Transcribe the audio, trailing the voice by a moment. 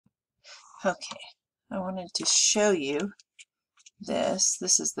Okay, I wanted to show you this.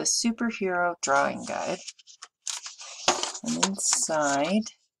 This is the Superhero Drawing Guide. And inside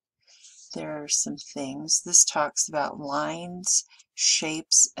there are some things. This talks about lines,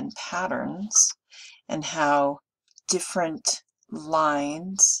 shapes, and patterns, and how different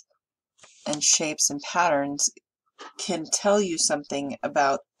lines and shapes and patterns can tell you something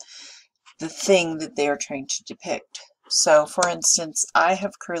about the thing that they are trying to depict. So, for instance, I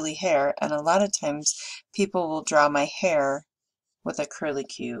have curly hair, and a lot of times people will draw my hair with a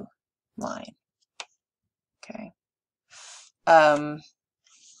curlicue line. Okay.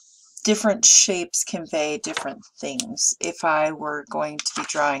 Different shapes convey different things. If I were going to be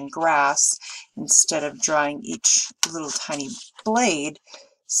drawing grass, instead of drawing each little tiny blade,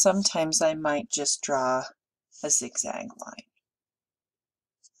 sometimes I might just draw a zigzag line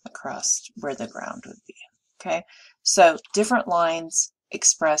across where the ground would be. Okay, so different lines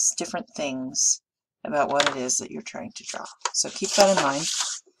express different things about what it is that you're trying to draw. So keep that in mind.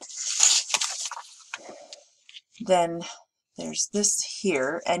 Then there's this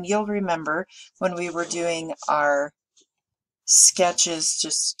here, and you'll remember when we were doing our sketches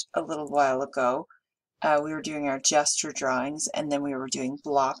just a little while ago, we were doing our gesture drawings, and then we were doing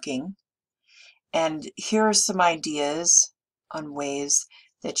blocking. And here are some ideas on ways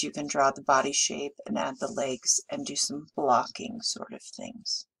that you can draw the body shape and add the legs and do some blocking sort of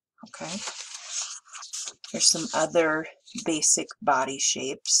things. Okay? Here's some other basic body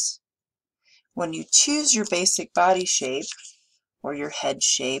shapes. When you choose your basic body shape, or your head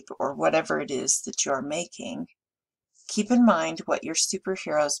shape, or whatever it is that you're making, keep in mind what your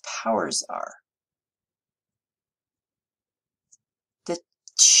superhero's powers are. The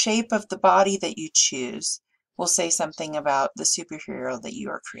shape of the body that you choose will say something about the superhero that you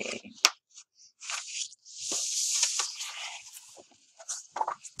are creating.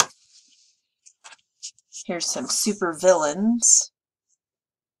 Here's some supervillains.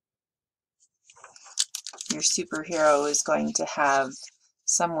 Your superhero is going to have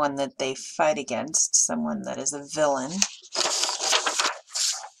someone that they fight against, someone that is a villain.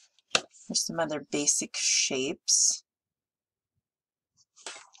 There's some other basic shapes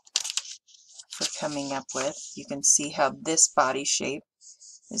for coming up with. You can see how this body shape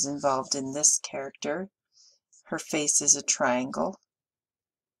is involved in this character. Her face is a triangle.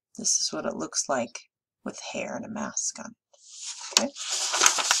 This is what it looks like with hair and a mask on. Okay.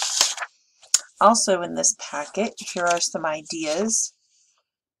 Also in this packet, here are some ideas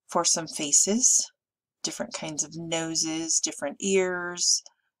for some faces, different kinds of noses, different ears,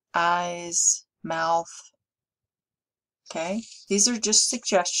 eyes, mouth. Okay, these are just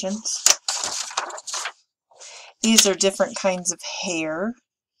suggestions. These are different kinds of hair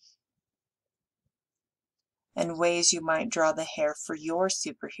and ways you might draw the hair for your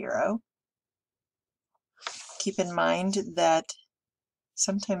superhero. Keep in mind that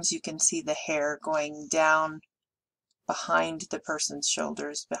sometimes you can see the hair going down behind the person's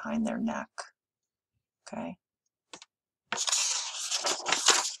shoulders, behind their neck. Okay.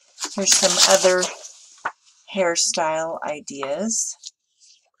 Here's some other hairstyle ideas.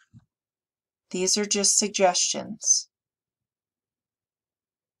 These are just suggestions.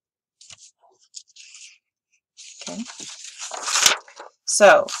 Okay.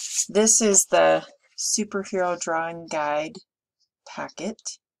 So this is the Superhero Drawing Guide packet,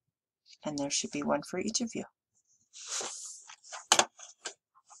 and there should be one for each of you.